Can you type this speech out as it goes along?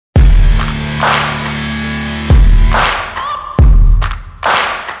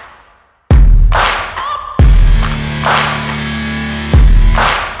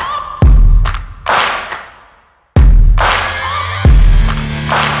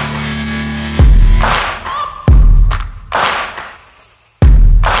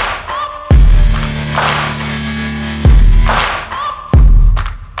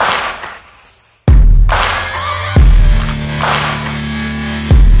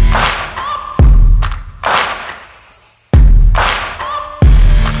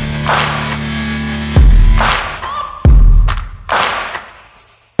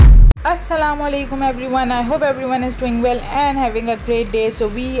Assalamualaikum everyone. I hope everyone is doing well and having a great day. So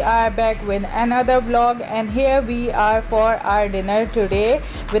we are back with another vlog and here we are for our dinner today.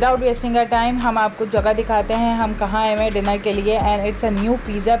 Without wasting our time, हम आपको जगह दिखाते हैं हम कहाँ आए हैं dinner के लिए and it's a new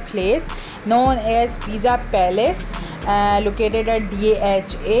pizza place known as Pizza Palace. Located at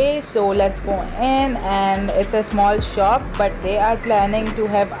DHA, so let's go in, and it's a small shop but they are planning to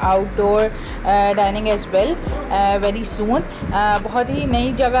have outdoor dining as well very soon. बहुत ही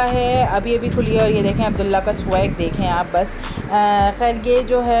नई जगह है, अभी अभी खुली है और ये देखें अब्दुल्ला का स्वैग देखें आप बस। खैर ये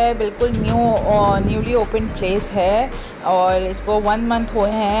जो है बिल्कुल न्यूली ओपन प्लेस है और इसको 1 मंथ हुए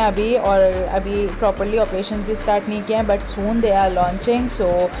हैं अभी और अभी प्रॉपरली ऑपरेशन भी स्टार्ट नहीं किए हैं but soon they are launching,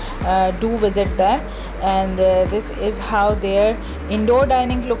 so do visit them and this is how their indoor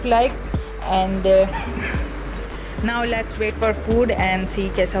dining look like and now let's wait for food and see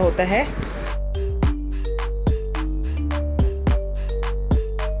कैसा होता है।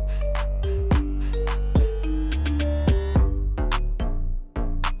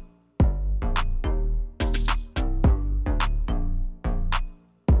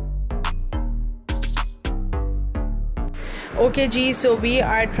 Okay ji, so we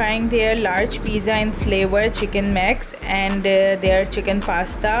are trying their large pizza in flavor chicken max and their chicken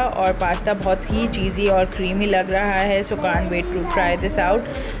pasta और pasta बहुत ही चीज़ी और creamy लग रहा है, so can't wait to try this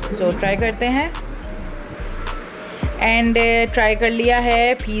out. So try करते हैं एंड ट्राई कर लिया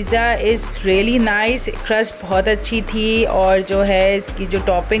है। Pizza is really nice, crust बहुत अच्छी थी और जो है इसकी जो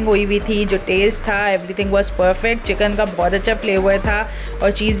टॉपिंग हुई हुई थी, जो टेस्ट था, एवरीथिंग वाज परफेक्ट। चिकन का बहुत अच्छा फ्लेवर था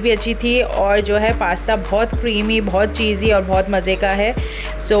और चीज़ भी अच्छी थी और जो है पास्ता बहुत क्रीमी, बहुत चीज़ी और बहुत मज़े का है।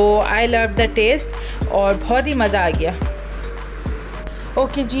 सो आई लव द टेस्ट और बहुत ही मज़ा आ गया।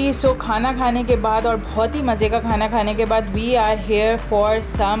 ओके जी, सो खाना खाने के बाद और बहुत ही मज़े का खाना खाने के बाद we are here for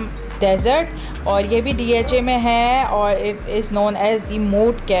some dessert और ये भी DHA में है और it is known as the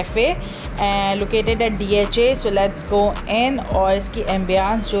mood cafe located at DHA. So let's go इन और इसकी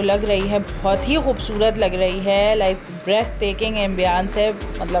एम्बियंस जो लग रही है बहुत ही खूबसूरत लग रही है, लाइक ब्रेथ टेकिंग एम्बियंस है,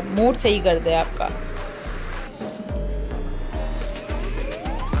 मतलब मूड सही कर दे आपका।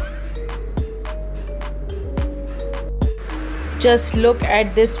 Just look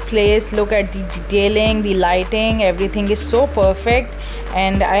at this place, look at the detailing, the lighting, everything is so perfect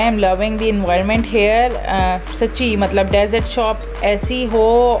and I am loving the environment here. सच्ची मतलब डेज़र्ट शॉप ऐसी हो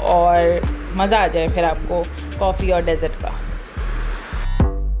और मज़ा आ जाए फिर आपको कॉफ़ी और डेज़र्ट का।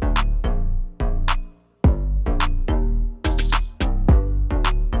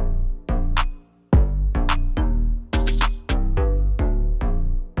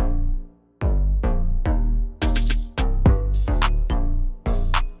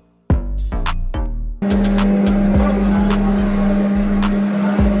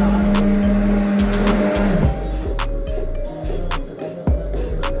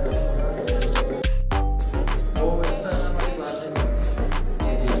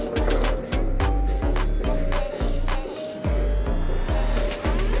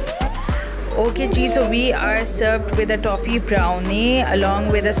 Okay ji, so we are served with a toffee brownie along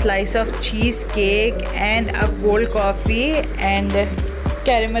with a slice of cheesecake and a cold coffee and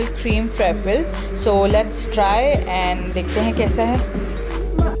caramel cream frappel. So let's try and देखते हैं कैसा है।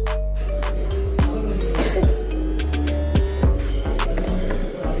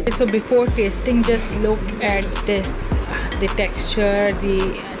 So before tasting, just look at this, the texture, the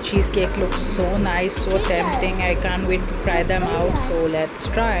cheesecake looks so nice, so tempting. I can't wait to try them out, so let's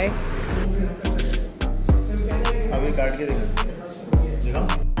try. काट के दिखाओ।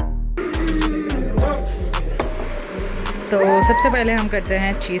 तो सबसे पहले हम करते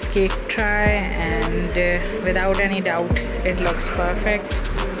हैं cheese cake try and without any doubt it looks perfect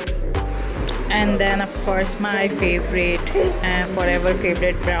and then of course my favourite forever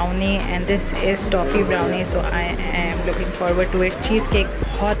favourite brownie and this is toffee brownie, so I am looking forward to it. Cheese cake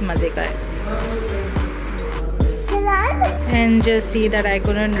बहुत मज़े का है and just see that I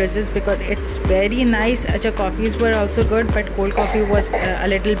couldn't resist because it's very nice. Acha, coffees were also good but cold coffee was a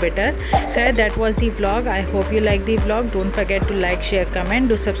little bitter. Okay, that was the vlog. I hope you like the vlog. Don't forget to like, share,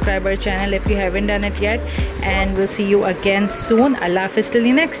 comment, do subscribe our channel if you haven't done it yet, and we'll see you again soon. Allah Hafiz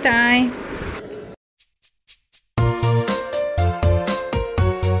till the next time.